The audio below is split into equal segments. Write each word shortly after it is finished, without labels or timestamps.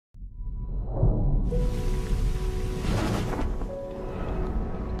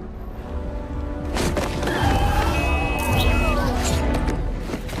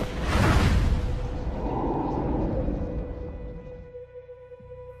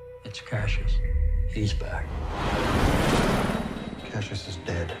It's Cassius. He's back. Cassius is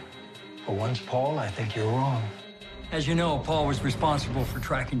dead. For once, Paul, I think you're wrong. As you know, Paul was responsible for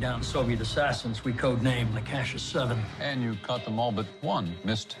tracking down Soviet assassins we codenamed the Cassius 7. And you caught them all but one.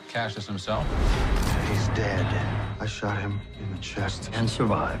 Missed Cassius himself. He's dead. I shot him in the chest. And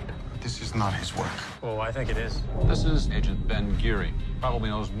survived. This is not his work. Oh, I think it is. This is Agent Ben Geary. Probably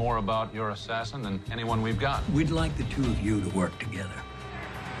knows more about your assassin than anyone we've got. We'd like the two of you to work together.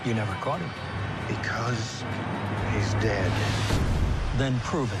 You never caught him. Because he's dead. Then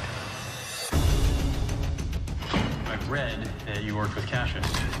prove it. I've read that you worked with Cassius.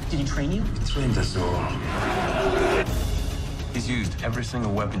 Did he train you? He trained us all. He's used every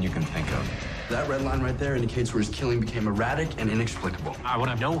single weapon you can think of. That red line right there indicates where his killing became erratic and inexplicable. I want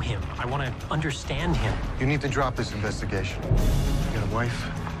to know him. I want to understand him. You need to drop this investigation. You got a wife,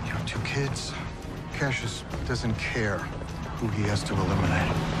 you have 2 kids. Cassius doesn't care who he has to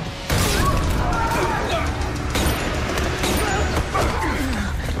eliminate.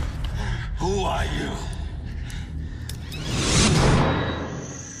 Who are you?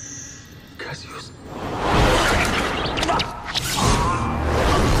 Cassius.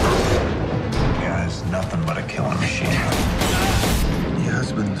 Yeah, it's nothing but a killing machine. Your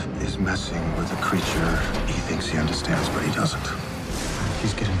husband is messing with a creature he thinks he understands, but he doesn't.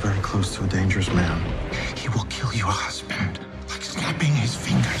 He's getting very close to a dangerous man. He will kill your husband, like snapping his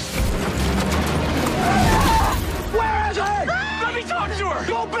fingers. Where is he? Let me talk to her!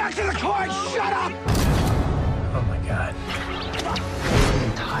 Go back to the car and shut up! Oh, my God. The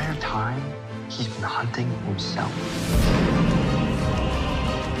entire time, he's been hunting himself.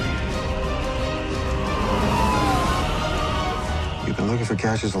 You've been looking for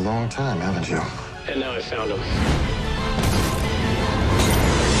Cassius a long time, haven't you? And now I found him.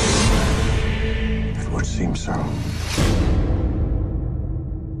 It would seem so.